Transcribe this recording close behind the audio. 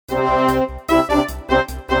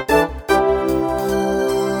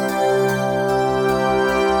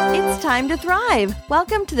time to thrive.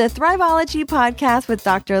 Welcome to the Thriveology Podcast with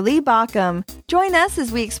Dr. Lee Baucom. Join us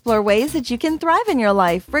as we explore ways that you can thrive in your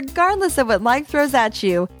life, regardless of what life throws at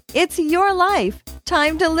you. It's your life.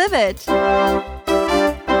 Time to live it.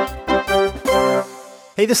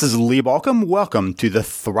 Hey, this is Lee Baucom. Welcome to the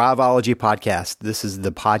Thriveology Podcast. This is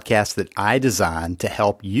the podcast that I designed to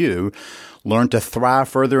help you learn to thrive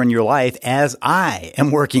further in your life as I am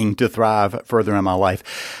working to thrive further in my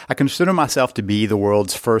life. I consider myself to be the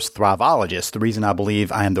world's first thriveologist. The reason I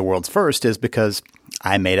believe I am the world's first is because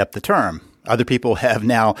I made up the term. Other people have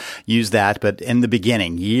now used that, but in the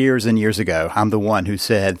beginning, years and years ago, I'm the one who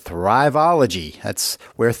said Thriveology. That's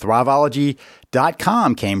where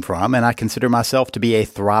Thriveology.com came from, and I consider myself to be a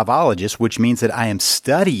thriveologist, which means that I am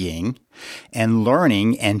studying and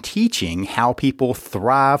learning and teaching how people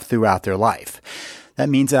thrive throughout their life. That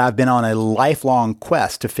means that I've been on a lifelong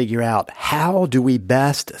quest to figure out how do we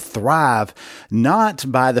best thrive, not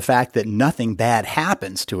by the fact that nothing bad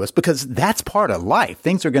happens to us, because that's part of life.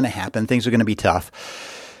 Things are going to happen. Things are going to be tough.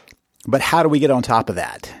 But how do we get on top of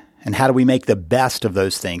that? And how do we make the best of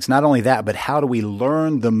those things? Not only that, but how do we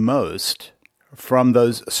learn the most from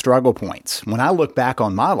those struggle points? When I look back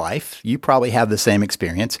on my life, you probably have the same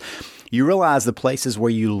experience. You realize the places where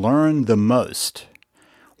you learn the most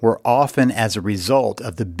were often as a result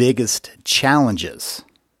of the biggest challenges.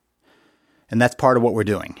 And that's part of what we're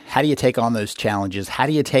doing. How do you take on those challenges? How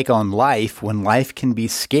do you take on life when life can be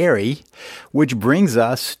scary? Which brings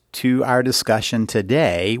us to our discussion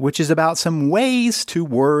today, which is about some ways to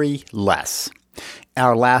worry less.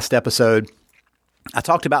 Our last episode, I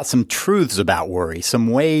talked about some truths about worry, some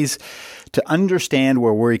ways to understand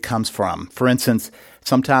where worry comes from. For instance,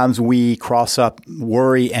 sometimes we cross up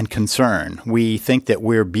worry and concern. We think that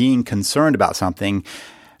we're being concerned about something,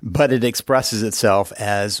 but it expresses itself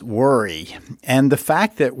as worry. And the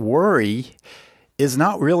fact that worry is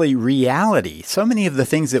not really reality. So many of the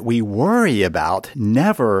things that we worry about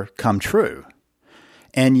never come true,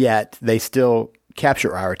 and yet they still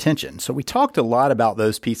capture our attention. So we talked a lot about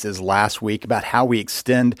those pieces last week, about how we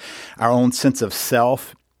extend our own sense of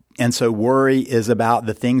self. And so worry is about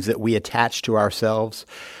the things that we attach to ourselves.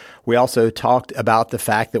 We also talked about the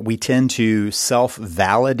fact that we tend to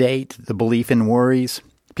self-validate the belief in worries.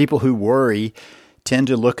 People who worry tend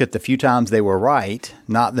to look at the few times they were right,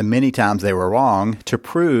 not the many times they were wrong, to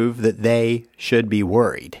prove that they should be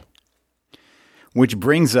worried. Which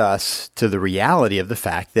brings us to the reality of the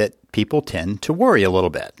fact that people tend to worry a little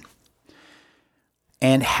bit.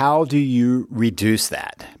 And how do you reduce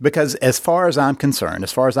that? Because as far as I'm concerned,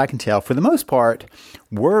 as far as I can tell, for the most part,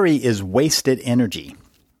 worry is wasted energy.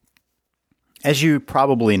 As you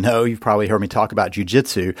probably know, you've probably heard me talk about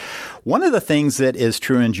jiu-jitsu. One of the things that is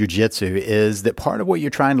true in jiu-jitsu is that part of what you're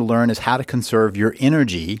trying to learn is how to conserve your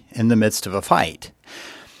energy in the midst of a fight.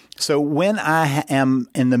 So when I am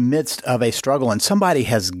in the midst of a struggle and somebody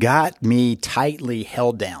has got me tightly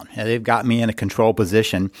held down, and they've got me in a control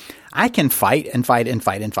position, I can fight and fight and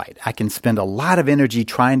fight and fight. I can spend a lot of energy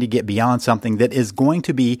trying to get beyond something that is going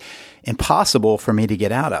to be impossible for me to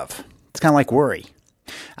get out of. It's kind of like worry.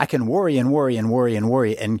 I can worry and worry and worry and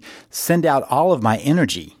worry and send out all of my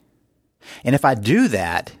energy. And if I do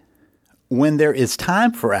that, when there is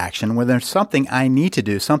time for action, when there's something I need to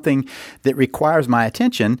do, something that requires my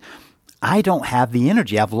attention, I don't have the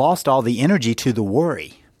energy. I've lost all the energy to the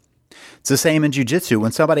worry. It's the same in jiu-jitsu.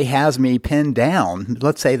 When somebody has me pinned down,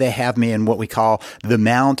 let's say they have me in what we call the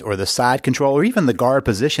mount or the side control or even the guard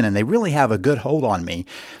position, and they really have a good hold on me,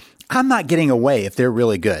 I'm not getting away if they're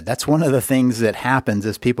really good. That's one of the things that happens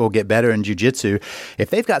as people get better in jiu-jitsu. If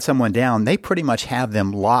they've got someone down, they pretty much have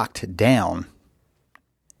them locked down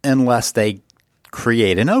unless they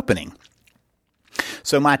create an opening.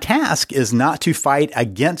 So my task is not to fight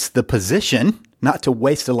against the position, not to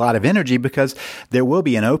waste a lot of energy, because there will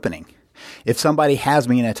be an opening. If somebody has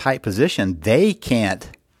me in a tight position, they can't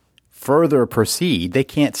further proceed. They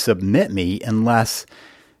can't submit me unless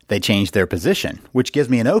they change their position, which gives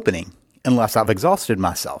me an opening unless I've exhausted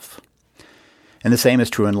myself. And the same is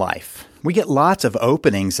true in life. We get lots of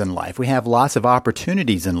openings in life. We have lots of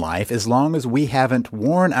opportunities in life as long as we haven't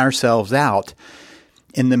worn ourselves out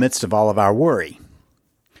in the midst of all of our worry.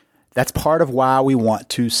 That's part of why we want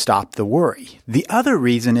to stop the worry. The other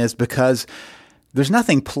reason is because there's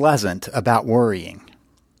nothing pleasant about worrying.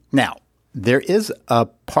 Now, there is a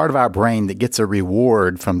part of our brain that gets a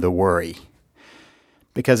reward from the worry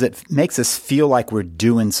because it makes us feel like we're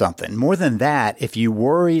doing something. More than that, if you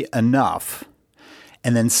worry enough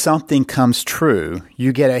and then something comes true,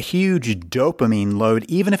 you get a huge dopamine load,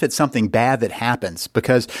 even if it's something bad that happens,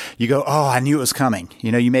 because you go, oh, I knew it was coming.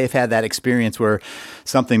 You may have had that experience where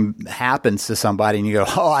something happens to somebody and you go,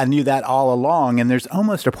 oh, I knew that all along. And there's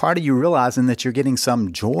almost a part of you realizing that you're getting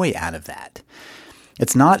some joy out of that.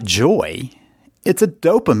 It's not joy. It's a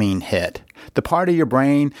dopamine hit. The part of your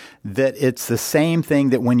brain that it's the same thing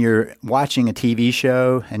that when you're watching a TV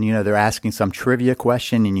show and, they're asking some trivia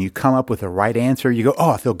question and you come up with the right answer, you go, oh,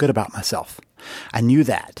 I feel good about myself. I knew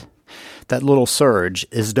that. That little surge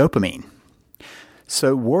is dopamine.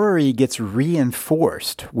 So worry gets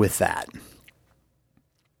reinforced with that.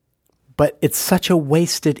 But it's such a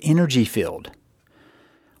wasted energy field.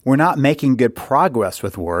 We're not making good progress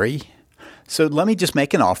with worry. So let me just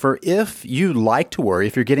make an offer. If you like to worry,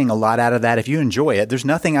 if you're getting a lot out of that, if you enjoy it, there's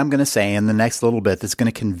nothing I'm going to say in the next little bit that's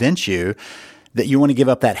going to convince you that you want to give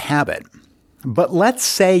up that habit. But let's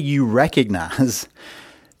say you recognize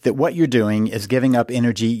that what you're doing is giving up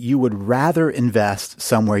energy you would rather invest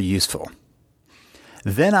somewhere useful.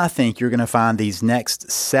 Then I think you're going to find these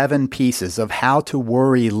next 7 pieces of how to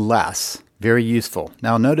worry less very useful.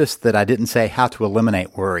 Now notice that I didn't say how to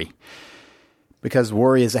eliminate worry, because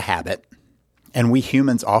worry is a habit. And we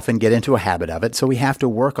humans often get into a habit of it, so we have to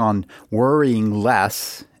work on worrying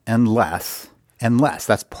less and less and less.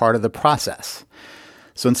 That's part of the process.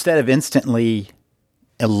 So instead of instantly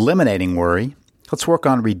eliminating worry, let's work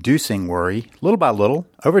on reducing worry little by little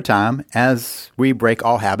over time as we break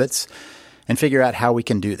all habits and figure out how we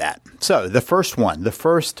can do that. So the first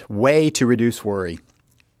way to reduce worry,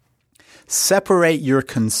 separate your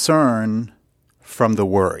concern from the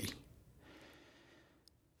worry.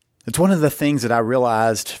 It's one of the things that I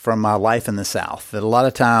realized from my life in the South, that a lot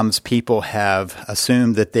of times people have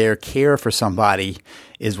assumed that their care for somebody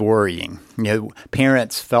is worrying.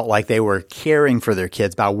 Parents felt like they were caring for their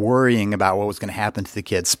kids by worrying about what was going to happen to the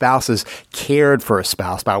kids. Spouses cared for a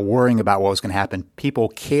spouse by worrying about what was going to happen. People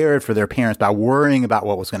cared for their parents by worrying about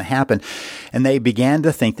what was going to happen. And they began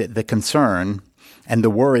to think that the concern and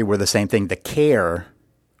the worry were the same thing. The care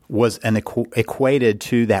was equated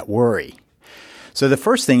to that worry. So the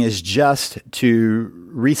first thing is just to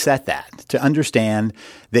reset that, to understand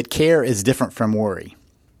that care is different from worry.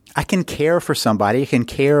 I can care for somebody, I can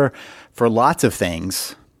care for lots of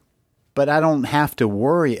things, but I don't have to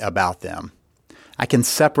worry about them. I can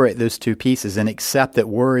separate those two pieces and accept that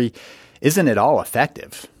worry isn't at all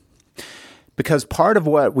effective. Because part of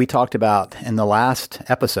what we talked about in the last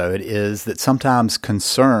episode is that sometimes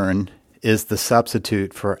concern is the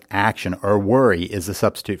substitute for action, or worry is the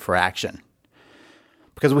substitute for action.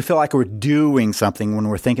 Because we feel like we're doing something when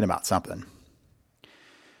we're thinking about something.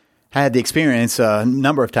 I had the experience a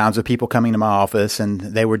number of times of people coming to my office and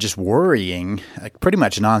they were just worrying pretty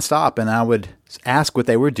much nonstop. And I would ask what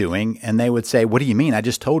they were doing and they would say, what do you mean? I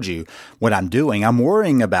just told you what I'm doing. I'm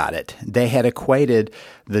worrying about it. They had equated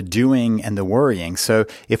the doing and the worrying. So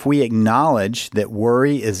if we acknowledge that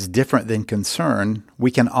worry is different than concern,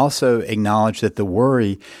 we can also acknowledge that the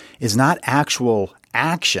worry is not actual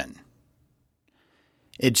action.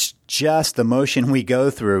 It's just the motion we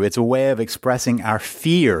go through. It's a way of expressing our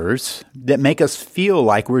fears that make us feel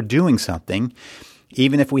like we're doing something,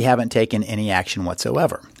 even if we haven't taken any action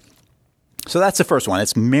whatsoever. So that's the first one.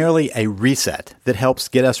 It's merely a reset that helps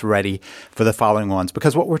get us ready for the following ones.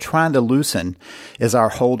 Because what we're trying to loosen is our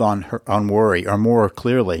hold on worry, or more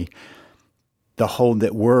clearly, the hold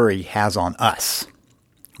that worry has on us.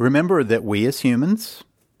 Remember that we as humans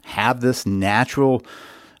have this natural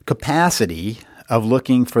capacity of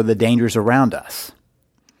looking for the dangers around us.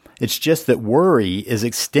 It's just that worry is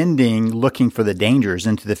extending looking for the dangers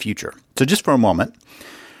into the future. So just for a moment,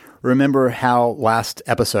 remember how last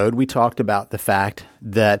episode we talked about the fact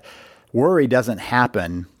that worry doesn't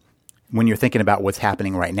happen when you're thinking about what's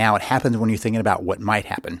happening right now. It happens when you're thinking about what might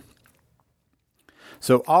happen.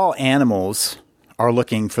 So all animals are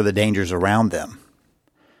looking for the dangers around them,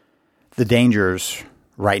 the dangers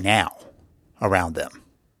right now around them.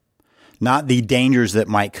 Not the dangers that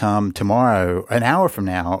might come tomorrow, an hour from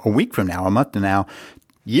now, a week from now, a month from now,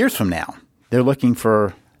 years from now. They're looking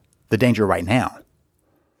for the danger right now.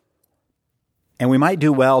 And we might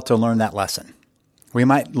do well to learn that lesson. We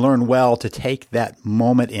might learn well to take that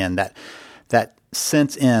moment in, that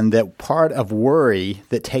sense in, that part of worry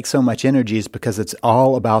that takes so much energy is because it's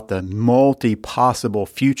all about the multi-possible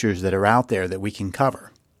futures that are out there that we can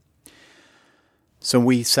cover. So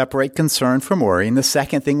we separate concern from worry. And the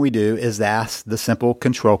second thing we do is ask the simple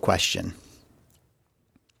control question.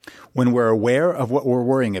 When we're aware of what we're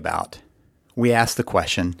worrying about, we ask the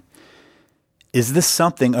question, is this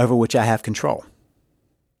something over which I have control?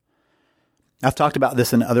 I've talked about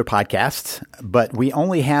this in other podcasts, but we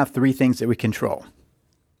only have 3 things that we control.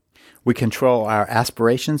 We control our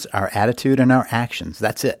aspirations, our attitude, and our actions.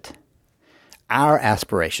 That's it. Our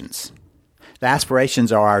aspirations. The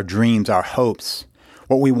aspirations are our dreams, our hopes,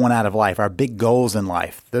 what we want out of life, our big goals in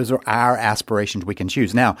life. Those are our aspirations we can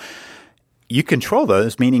choose. Now, you control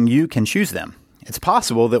those, meaning you can choose them. It's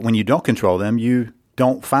possible that when you don't control them, you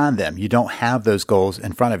don't find them. You don't have those goals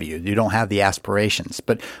in front of you. You don't have the aspirations.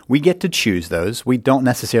 But we get to choose those. We don't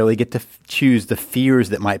necessarily get to choose the fears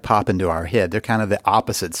that might pop into our head. They're kind of the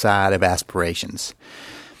opposite side of aspirations.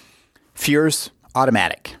 Fears,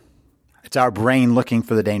 automatic. It's our brain looking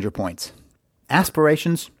for the danger points.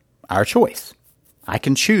 Aspirations, our choice. I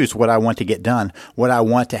can choose what I want to get done, what I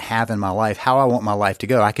want to have in my life, how I want my life to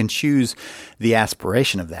go. I can choose the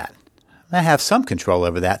aspiration of that. I have some control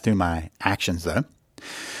over that through my actions, though.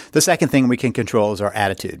 The second thing we can control is our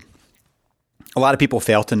attitude. A lot of people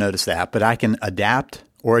fail to notice that, but I can adapt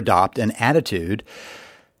or adopt an attitude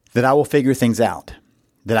that I will figure things out,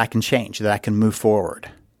 that I can change, that I can move forward,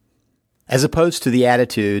 as opposed to the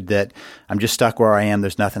attitude that I'm just stuck where I am,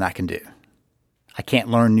 there's nothing I can do. I can't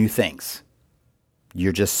learn new things.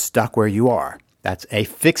 You're just stuck where you are. That's a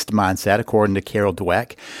fixed mindset, according to Carol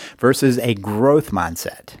Dweck, versus a growth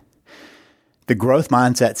mindset. The growth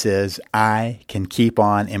mindset says, I can keep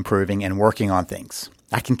on improving and working on things.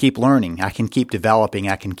 I can keep learning. I can keep developing.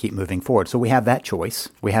 I can keep moving forward. So we have that choice.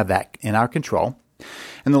 We have that in our control.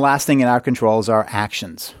 And the last thing in our control is our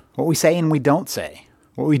actions. What we say and we don't say.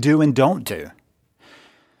 What we do and don't do.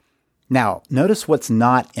 Now, notice what's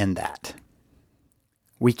not in that.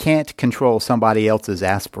 We can't control somebody else's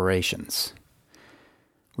aspirations.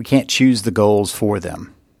 We can't choose the goals for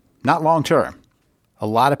them. Not long term. A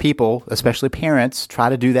lot of people, especially parents, try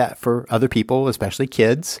to do that for other people, especially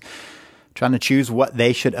kids, trying to choose what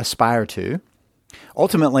they should aspire to.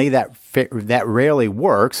 Ultimately, that rarely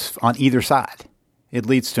works on either side. It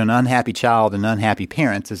leads to an unhappy child and unhappy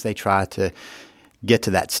parents as they try to get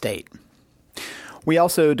to that state. We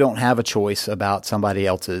also don't have a choice about somebody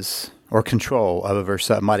else's or control over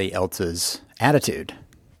somebody else's attitude.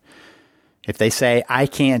 If they say, I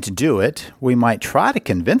can't do it, we might try to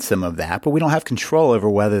convince them of that, but we don't have control over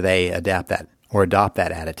whether they adapt that or adopt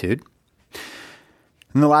that attitude.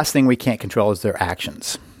 And the last thing we can't control is their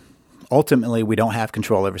actions. Ultimately, we don't have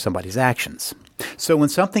control over somebody's actions. So when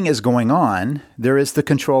something is going on, there is the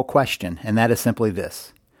control question, and that is simply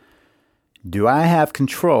this. Do I have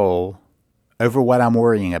control over what I'm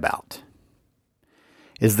worrying about?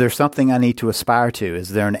 Is there something I need to aspire to? Is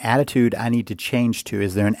there an attitude I need to change to?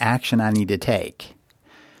 Is there an action I need to take?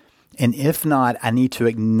 And if not, I need to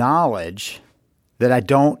acknowledge that I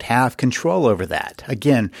don't have control over that.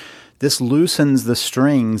 Again, this loosens the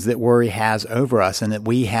strings that worry has over us and that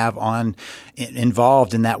we have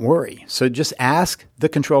involved in that worry. So just ask the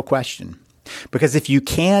control question. Because if you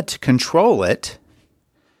can't control it,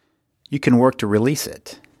 you can work to release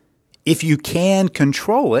it. If you can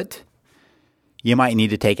control it, you might need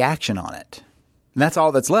to take action on it. And that's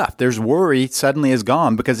all that's left. There's worry suddenly is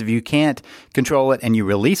gone because if you can't control it and you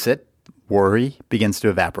release it, worry begins to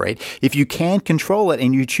evaporate. If you can control it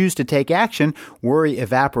and you choose to take action, worry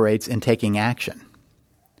evaporates in taking action.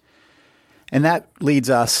 And that leads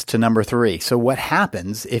us to number 3. So what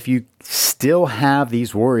happens if you still have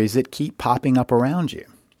these worries that keep popping up around you?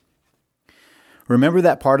 Remember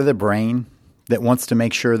that part of the brain that wants to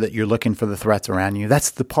make sure that you're looking for the threats around you? That's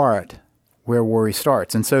the part where worry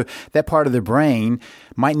starts. And so that part of the brain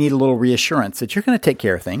might need a little reassurance that you're going to take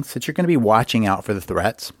care of things, that you're going to be watching out for the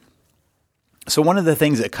threats. So one of the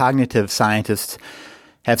things that cognitive scientists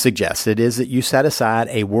have suggested is that you set aside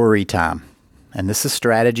a worry time. And this is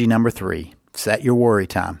strategy number 3. Set your worry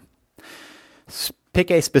time. Pick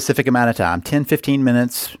a specific amount of time, 10, 15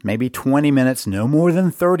 minutes, maybe 20 minutes, no more than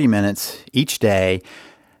 30 minutes each day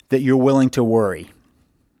that you're willing to worry.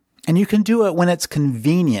 And you can do it when it's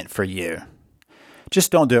convenient for you. Just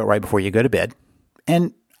don't do it right before you go to bed.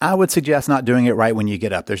 And I would suggest not doing it right when you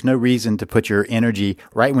get up. There's no reason to put your energy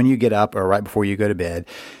right when you get up or right before you go to bed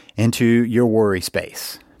into your worry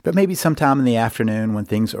space. But maybe sometime in the afternoon when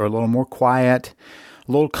things are a little more quiet,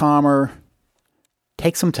 a little calmer,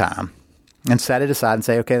 take some time and set it aside and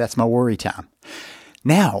say, okay, that's my worry time.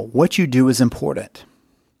 Now, what you do is important.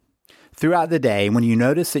 Throughout the day, when you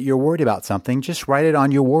notice that you're worried about something, just write it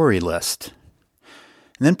on your worry list.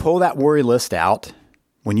 And then pull that worry list out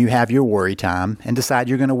when you have your worry time and decide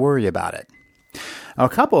you're going to worry about it. Now, a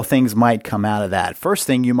couple of things might come out of that. First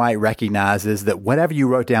thing you might recognize is that whatever you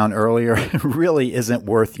wrote down earlier really isn't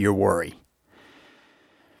worth your worry.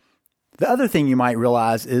 The other thing you might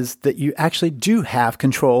realize is that you actually do have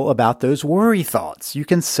control about those worry thoughts. You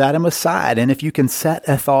can set them aside. And if you can set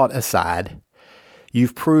a thought aside,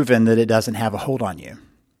 you've proven that it doesn't have a hold on you.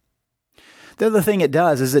 The other thing it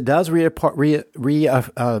does is it does reaffirm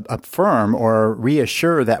or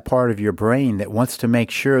reassure that part of your brain that wants to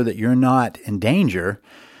make sure that you're not in danger,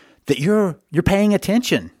 that you're paying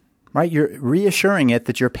attention, right? You're reassuring it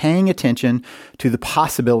that you're paying attention to the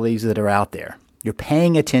possibilities that are out there. You're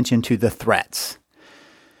paying attention to the threats.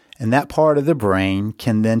 And that part of the brain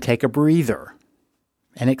can then take a breather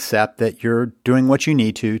and accept that you're doing what you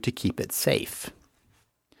need to keep it safe.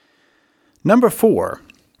 Number 4,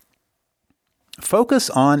 focus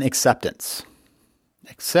on acceptance.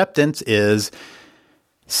 Acceptance is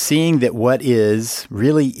seeing that what is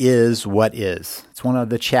really is what is. It's one of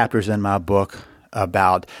the chapters in my book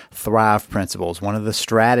about Thrive principles. One of the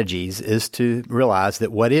strategies is to realize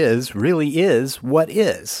that what is really is what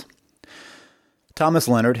is. Thomas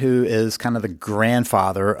Leonard, who is kind of the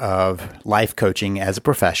grandfather of life coaching as a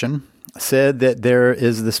profession, said that there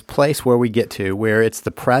is this place where we get to where it's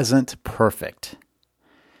the present perfect.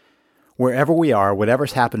 Wherever we are,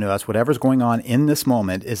 whatever's happened to us, whatever's going on in this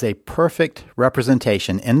moment is a perfect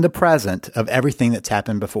representation in the present of everything that's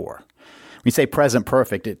happened before. When you say present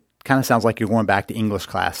perfect, it kind of sounds like you're going back to English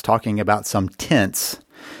class, talking about some tense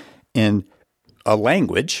in a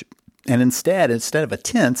language. And instead of a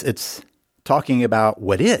tense, it's talking about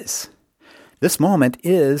what is. This moment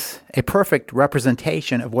is a perfect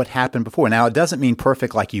representation of what happened before. Now, it doesn't mean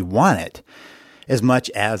perfect like you want it, as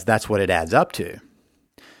much as that's what it adds up to.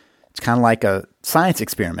 It's kind of like a science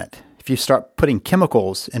experiment. If you start putting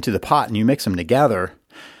chemicals into the pot and you mix them together,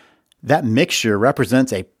 that mixture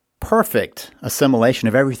represents a perfect assimilation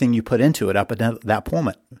of everything you put into it up at that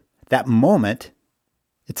moment. That moment,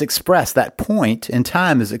 it's expressed, that point in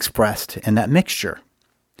time is expressed in that mixture.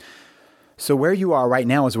 So where you are right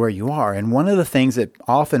now is where you are. And one of the things that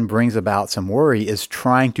often brings about some worry is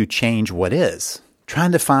trying to change what is.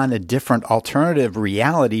 Trying to find a different alternative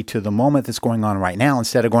reality to the moment that's going on right now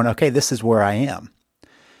instead of going, okay, this is where I am.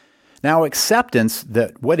 Now, acceptance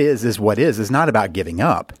that what is not about giving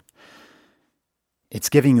up. It's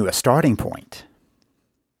giving you a starting point.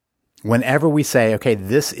 Whenever we say, okay,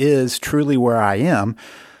 this is truly where I am,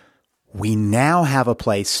 we now have a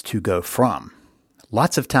place to go from.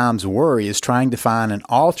 Lots of times worry is trying to find an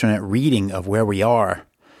alternate reading of where we are,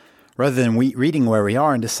 rather than reading where we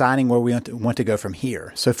are and deciding where we want to go from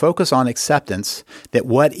here. So focus on acceptance that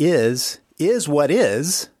what is what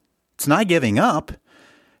is. It's not giving up.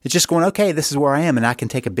 It's just going, okay, this is where I am, and I can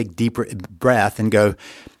take a big, deeper breath and go,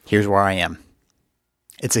 here's where I am.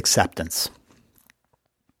 It's acceptance.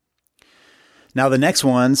 Now, the next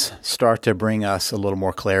ones start to bring us a little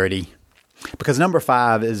more clarity, because number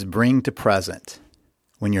 5 is bring to present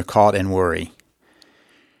when you're caught in worry.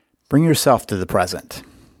 Bring yourself to the present.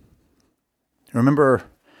 Remember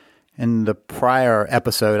in the prior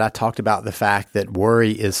episode, I talked about the fact that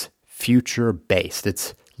worry is future-based.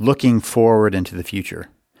 It's looking forward into the future.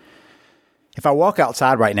 If I walk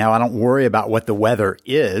outside right now, I don't worry about what the weather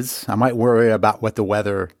is. I might worry about what the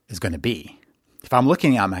weather is going to be. If I'm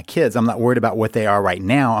looking at my kids, I'm not worried about what they are right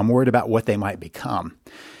now. I'm worried about what they might become.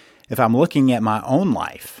 If I'm looking at my own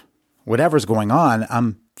life, whatever's going on,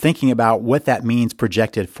 I'm thinking about what that means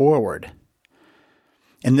projected forward.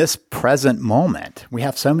 In this present moment, we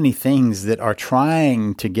have so many things that are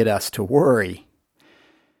trying to get us to worry.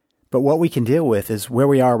 But what we can deal with is where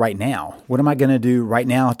we are right now. What am I going to do right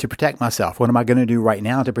now to protect myself? What am I going to do right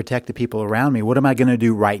now to protect the people around me? What am I going to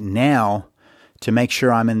do right now to make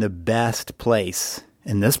sure I'm in the best place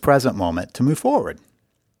in this present moment to move forward?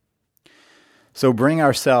 So bring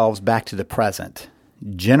ourselves back to the present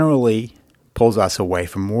generally pulls us away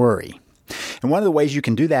from worry. And one of the ways you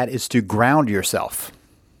can do that is to ground yourself.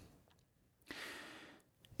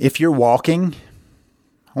 If you're walking,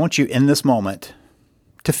 I want you in this moment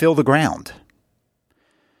to feel the ground.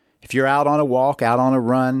 If you're out on a walk, out on a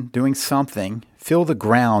run, doing something, feel the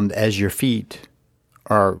ground as your feet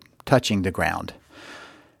are touching the ground.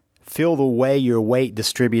 Feel the way your weight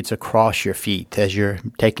distributes across your feet as you're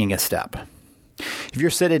taking a step. If you're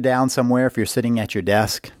sitting down somewhere, if you're sitting at your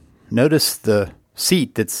desk, notice the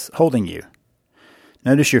seat that's holding you.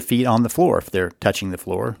 Notice your feet on the floor if they're touching the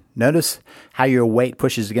floor. Notice how your weight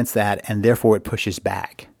pushes against that and therefore it pushes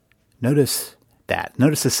back. Notice that.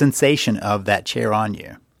 Notice the sensation of that chair on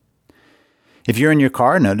you. If you're in your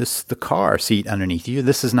car, notice the car seat underneath you.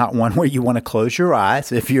 This is not one where you want to close your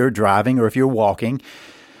eyes if you're driving or if you're walking,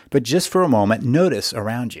 but just for a moment, notice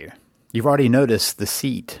around you. You've already noticed the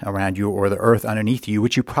seat around you or the earth underneath you,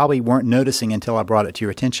 which you probably weren't noticing until I brought it to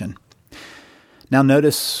your attention. Now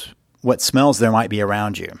notice what smells there might be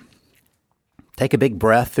around you. Take a big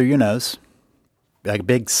breath through your nose, like a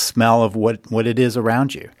big smell of what it is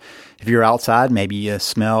around you. If you're outside, maybe you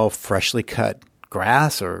smell freshly cut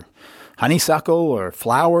grass or honeysuckle or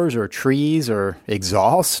flowers or trees or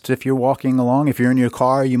exhaust if you're walking along. If you're in your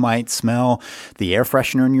car, you might smell the air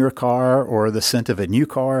freshener in your car or the scent of a new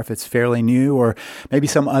car if it's fairly new, or maybe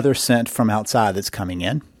some other scent from outside that's coming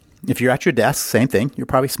in. If you're at your desk, same thing. You're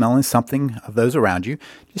probably smelling something of those around you.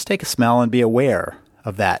 Just take a smell and be aware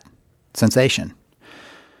of that sensation.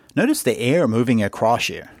 Notice the air moving across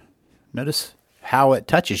you. Notice how it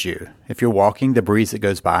touches you. If you're walking, the breeze that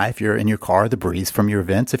goes by. If you're in your car, the breeze from your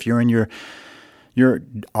vents. If you're in your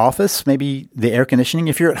office, maybe the air conditioning.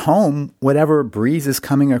 If you're at home, whatever breeze is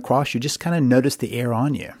coming across you, just kind of notice the air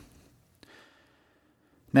on you.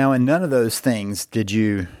 Now, in none of those things did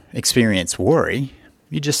you experience worry.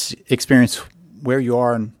 You just experience where you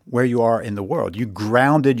are and where you are in the world. You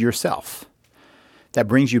grounded yourself. That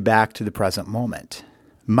brings you back to the present moment.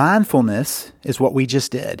 Mindfulness is what we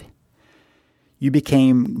just did. You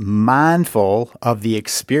became mindful of the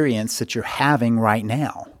experience that you're having right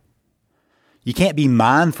now. You can't be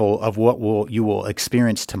mindful of what you will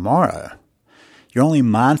experience tomorrow. You're only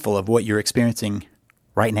mindful of what you're experiencing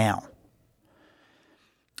right now.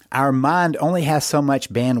 Our mind only has so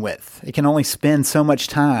much bandwidth. It can only spend so much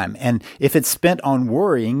time. And if it's spent on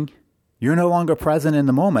worrying, you're no longer present in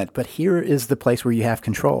the moment. But here is the place where you have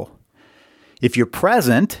control. If you're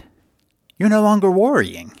present, you're no longer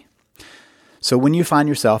worrying. So when you find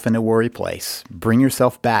yourself in a worry place, bring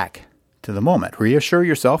yourself back to the moment. Reassure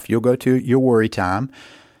yourself you'll go to your worry time,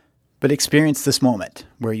 but experience this moment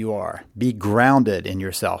where you are. Be grounded in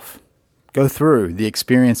yourself. Go through the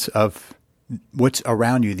experience of what's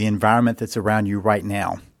around you, the environment that's around you right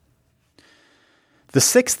now. The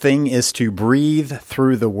sixth thing is to breathe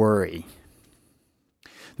through the worry.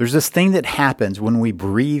 There's this thing that happens when we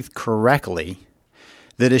breathe correctly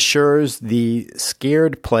that assures the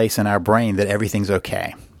scared place in our brain that everything's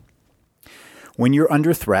okay. When you're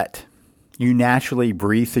under threat, you naturally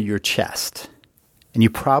breathe through your chest, and you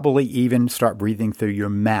probably even start breathing through your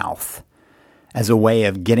mouth as a way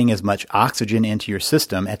of getting as much oxygen into your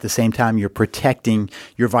system at the same time you're protecting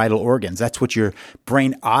your vital organs. That's what your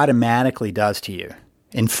brain automatically does to you.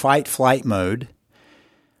 In fight-flight mode,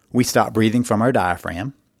 we stop breathing from our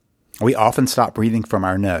diaphragm. We often stop breathing from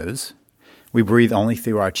our nose. We breathe only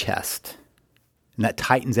through our chest. And that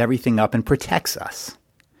tightens everything up and protects us,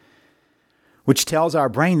 which tells our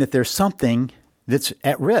brain that there's something that's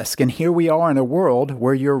at risk. And here we are in a world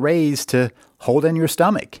where you're raised to hold in your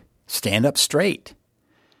stomach, stand up straight.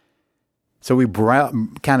 So we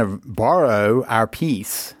kind of borrow our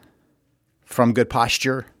peace from good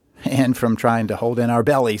posture and from trying to hold in our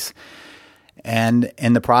bellies. And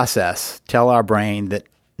in the process, tell our brain that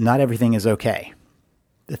not everything is okay,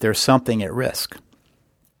 that there's something at risk.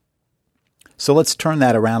 So let's turn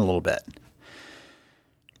that around a little bit.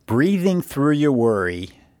 Breathing through your worry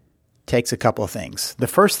takes a couple of things. The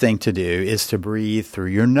first thing to do is to breathe through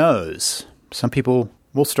your nose. Some people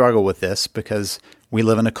will struggle with this because we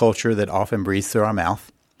live in a culture that often breathes through our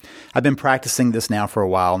mouth. I've been practicing this now for a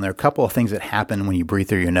while, and there are a couple of things that happen when you breathe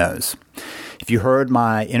through your nose. If you heard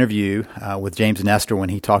my interview with James Nestor when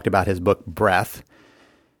he talked about his book, Breath,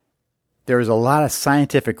 there is a lot of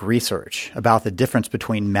scientific research about the difference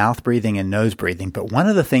between mouth breathing and nose breathing. But one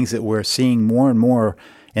of the things that we're seeing more and more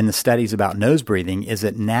in the studies about nose breathing is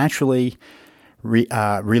it naturally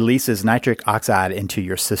releases nitric oxide into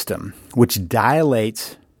your system, which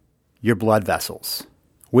dilates your blood vessels,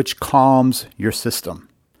 which calms your system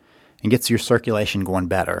and gets your circulation going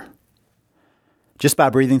better just by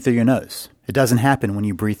breathing through your nose. It doesn't happen when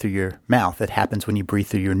you breathe through your mouth. It happens when you breathe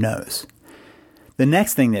through your nose. The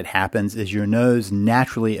next thing that happens is your nose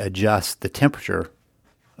naturally adjusts the temperature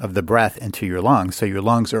of the breath into your lungs, so your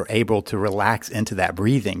lungs are able to relax into that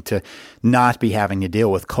breathing, to not be having to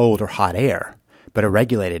deal with cold or hot air, but a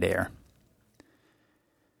regulated air.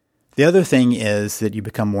 The other thing is that you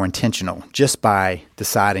become more intentional just by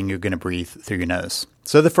deciding you're going to breathe through your nose.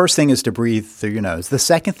 So the first thing is to breathe through your nose. The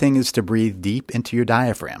second thing is to breathe deep into your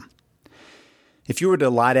diaphragm. If you were to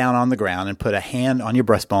lie down on the ground and put a hand on your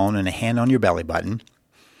breastbone and a hand on your belly button,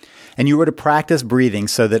 and you were to practice breathing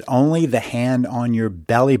so that only the hand on your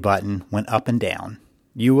belly button went up and down,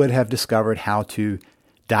 you would have discovered how to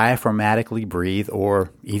diaphragmatically breathe,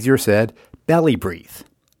 or easier said, belly breathe.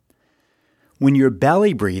 When you're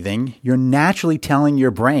belly breathing, you're naturally telling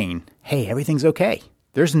your brain, hey, everything's okay.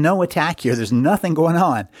 There's no attack here. There's nothing going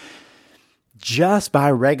on. Just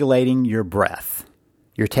by regulating your breath,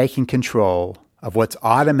 you're taking control of what's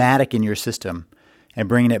automatic in your system and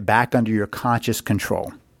bringing it back under your conscious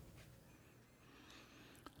control.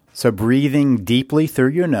 So breathing deeply through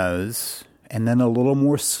your nose and then a little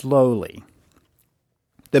more slowly.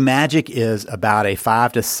 The magic is about a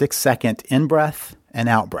 5 to 6 second in-breath and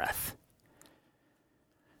out-breath.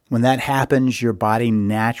 When that happens, your body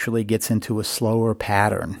naturally gets into a slower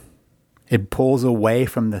pattern. It pulls away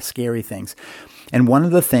from the scary things. And one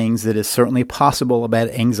of the things that is certainly possible about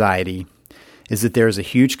anxiety is that there is a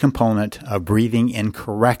huge component of breathing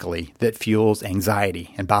incorrectly that fuels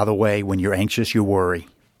anxiety. And by the way, when you're anxious, you worry.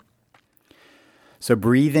 So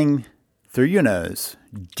breathing through your nose,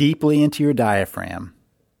 deeply into your diaphragm,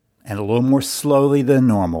 and a little more slowly than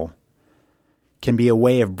normal, can be a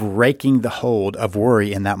way of breaking the hold of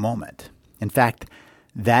worry in that moment. In fact,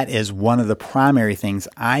 that is one of the primary things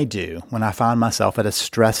I do when I find myself at a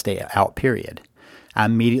stressed out period. I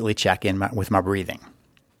immediately check in with my breathing.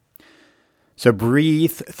 So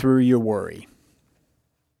breathe through your worry.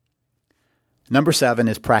 Number 7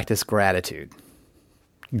 is practice gratitude.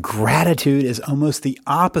 Gratitude is almost the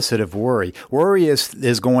opposite of worry. Worry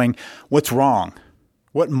is going, what's wrong?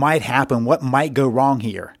 What might happen? What might go wrong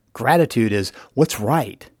here? Gratitude is, what's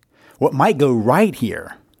right? What might go right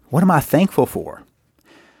here? What am I thankful for?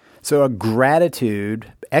 So a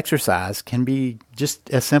gratitude exercise can be just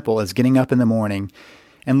as simple as getting up in the morning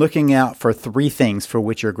and looking out for 3 things for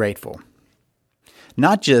which you're grateful.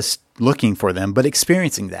 Not just looking for them, but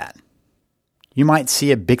experiencing that. You might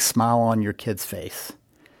see a big smile on your kid's face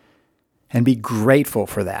and be grateful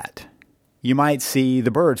for that. You might see the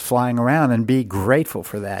birds flying around and be grateful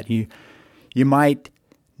for that. You might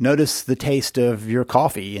notice the taste of your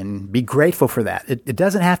coffee and be grateful for that. It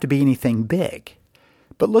doesn't have to be anything big.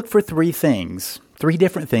 But look for 3 things, 3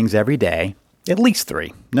 different things every day, at least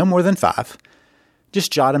 3, no more than 5.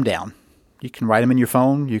 Just jot them down. You can write them in your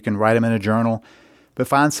phone, you can write them in a journal, but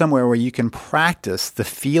find somewhere where you can practice the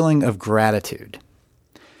feeling of gratitude.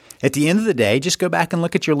 At the end of the day, just go back and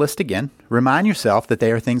look at your list again. Remind yourself that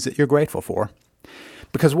they are things that you're grateful for.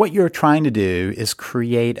 Because what you're trying to do is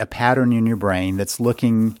create a pattern in your brain that's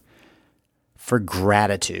looking for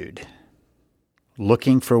gratitude,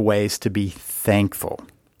 looking for ways to be thankful,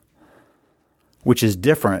 which is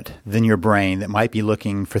different than your brain that might be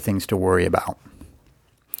looking for things to worry about.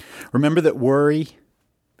 Remember that worry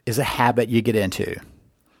is a habit you get into.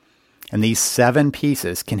 And these 7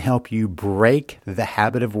 pieces can help you break the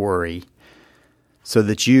habit of worry so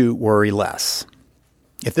that you worry less.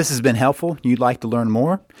 If this has been helpful, you'd like to learn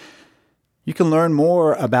more, you can learn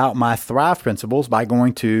more about my Thrive Principles by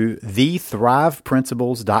going to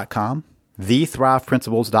thethriveprinciples.com,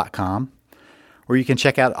 thethriveprinciples.com, or you can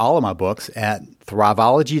check out all of my books at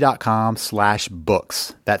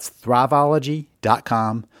thriveology.com/books. That's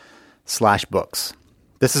thriveology.com/books.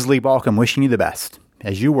 This is Lee Baucom wishing you the best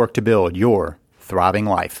as you work to build your thriving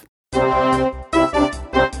life.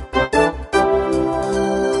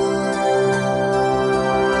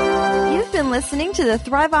 You've been listening to the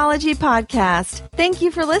Thriveology Podcast. Thank you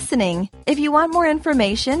for listening. If you want more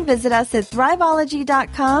information, visit us at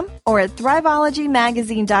thriveology.com or at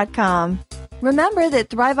thriveologymagazine.com. Remember that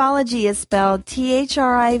Thriveology is spelled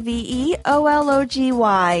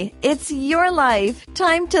THRIVEOLOGY. It's your life.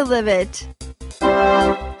 Time to live it.